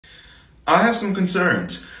I have some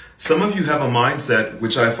concerns. Some of you have a mindset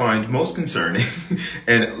which I find most concerning.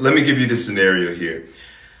 And let me give you this scenario here.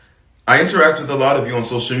 I interact with a lot of you on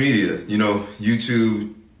social media,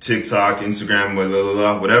 YouTube, TikTok, Instagram, blah, blah,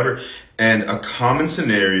 blah, whatever. And a common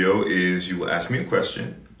scenario is you will ask me a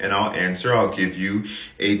question and I'll answer. I'll give you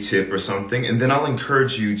a tip or something. And then I'll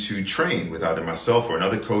encourage you to train with either myself or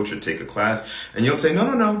another coach or take a class. And you'll say,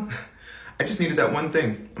 no. I just needed that one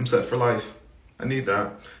thing. I'm set for life. I need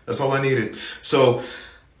that. That's all I needed. So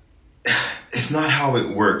it's not how it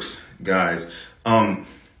works, guys.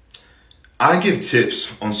 I give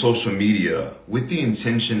tips on social media with the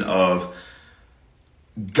intention of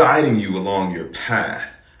guiding you along your path.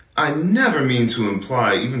 I never mean to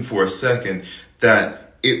imply, even for a second,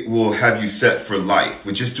 that it will have you set for life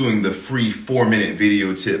with just doing the free 4-minute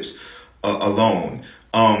video tips alone.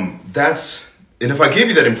 And if I gave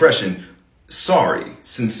you that impression, sorry,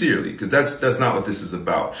 sincerely, because that's not what this is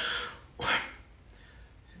about.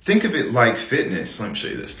 Think of it like fitness. Let me show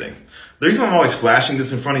you this thing. The reason I'm always flashing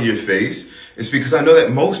this in front of your face is because I know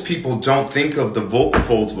that most people don't think of the vocal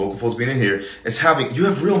folds being in here, as you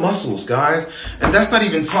have real muscles, guys. And that's not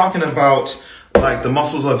even talking about like the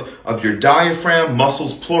muscles of your diaphragm,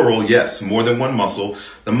 muscles plural, yes, more than one muscle,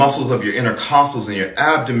 the muscles of your intercostals and your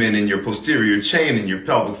abdomen and your posterior chain and your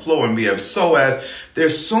pelvic floor, and we have psoas.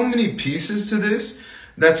 There's so many pieces to this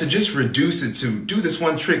that to just reduce it to do this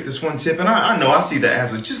one trick, this one tip, and I know I see the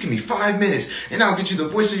ads with just give me 5 minutes and I'll get you the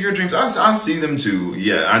voice of your dreams. I see them too.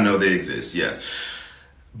 Yeah, I know they exist, yes.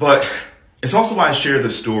 But it's also why I share the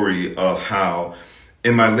story of how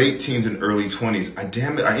in my late teens and early 20s,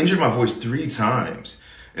 I injured my voice 3 times.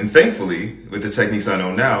 And thankfully, with the techniques I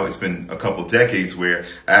know now, it's been a couple decades where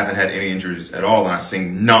I haven't had any injuries at all, and I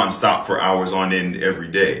sing nonstop for hours on end every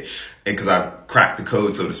day, and because I cracked the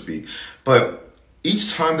code, so to speak. But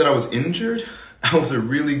each time that I was injured, I was a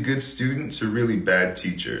really good student to really bad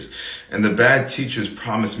teachers. And the bad teachers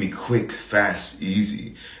promised me quick, fast,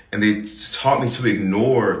 easy. And they taught me to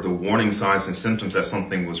ignore the warning signs and symptoms that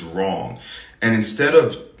something was wrong. And instead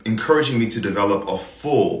of encouraging me to develop a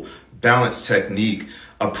full, balanced technique,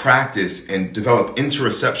 a practice, and develop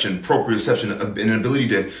interoception, proprioception, an ability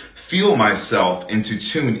to feel myself and to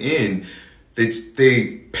tune in,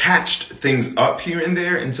 they patched things up here and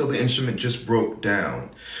there until the instrument just broke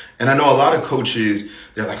down. And I know a lot of coaches,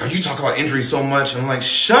 they're like, oh, you talk about injury so much. And I'm like,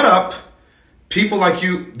 shut up. People like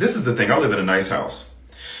you, this is the thing, I live in a nice house.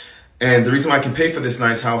 And the reason why I can pay for this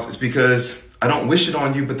nice house is because I don't wish it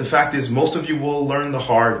on you, but the fact is most of you will learn the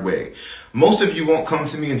hard way. Most of you won't come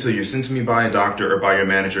to me until you're sent to me by a doctor or by your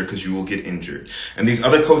manager because you will get injured. And these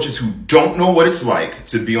other coaches who don't know what it's like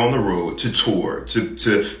to be on the road, to tour,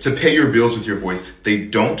 to pay your bills with your voice, they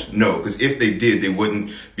don't know, because if they did, they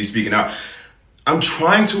wouldn't be speaking out. I'm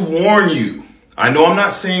trying to warn you. I know I'm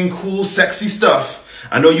not saying cool, sexy stuff.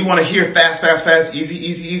 I know you want to hear fast, fast, fast, easy,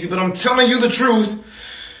 easy, easy, but I'm telling you the truth.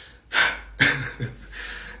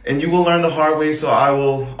 And you will learn the hard way, so I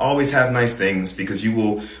will always have nice things, because you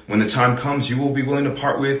will, when the time comes, you will be willing to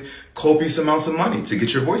part with copious amounts of money to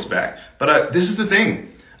get your voice back. But this is the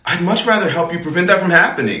thing. I'd much rather help you prevent that from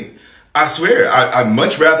happening. I swear, I'd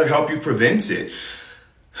much rather help you prevent it.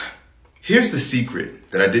 Here's the secret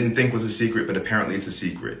that I didn't think was a secret, but apparently it's a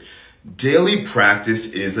secret. Daily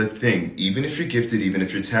practice is a thing, even if you're gifted, even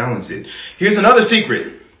if you're talented. Here's another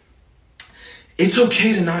secret. It's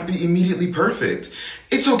okay to not be immediately perfect.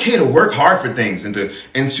 It's okay to work hard for things and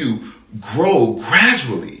to grow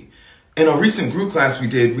gradually. In a recent group class we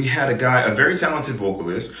did, we had a very talented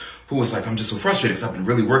vocalist who was like, I'm just so frustrated because I've been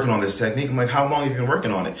really working on this technique. I'm like, how long have you been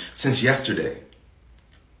working on it? Since yesterday.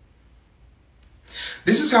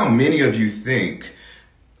 This is how many of you think.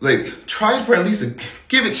 Like, try it for at least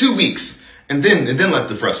give it 2 weeks. And then let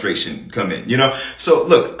the frustration come in, So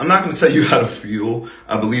look, I'm not going to tell you how to feel.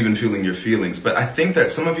 I believe in feeling your feelings, but I think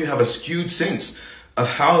that some of you have a skewed sense of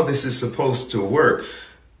how this is supposed to work.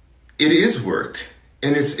 It is work,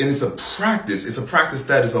 and it's a practice. It's a practice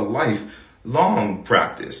that is a lifelong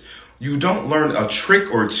practice. You don't learn a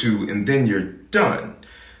trick or two and then you're done.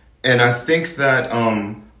 And I think that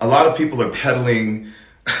a lot of people are peddling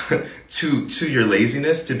to your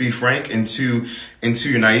laziness, to be frank, and to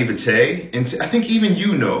your naivete. And I think even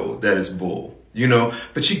that is bull,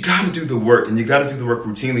 but you got to do the work, and you got to do the work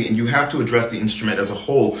routinely, and you have to address the instrument as a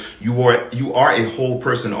whole. You are a whole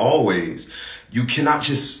person always. You cannot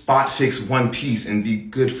just spot fix one piece and be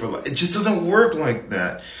good for life. It just doesn't work like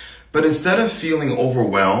that. But instead of feeling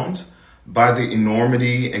overwhelmed by the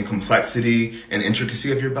enormity and complexity and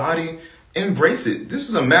intricacy of your body, embrace it. This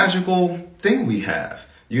is a magical thing we have.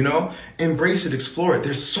 Embrace it, explore it.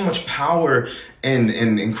 There's so much power and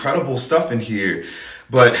incredible stuff in here.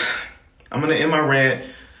 But I'm going to end my rant.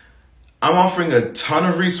 I'm offering a ton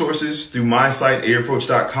of resources through my site,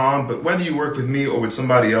 aapproach.com, but whether you work with me or with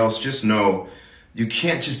somebody else, just know you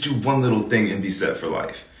can't just do one little thing and be set for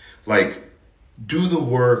life. Like, do the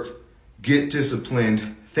work, get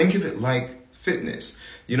disciplined, think of it like fitness.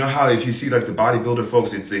 You know how if you see like the bodybuilder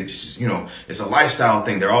folks, they just, it's a lifestyle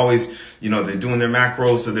thing. They're always, they're doing their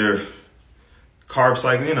macros, so they're carb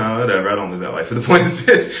cycling, whatever. I don't live that life. But the point is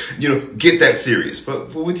this, get that serious.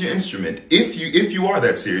 But with your instrument, if you are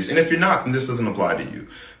that serious, and if you're not, then this doesn't apply to you.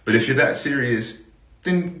 But if you're that serious,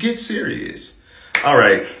 then get serious. All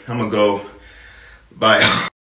right, I'm gonna go. Bye.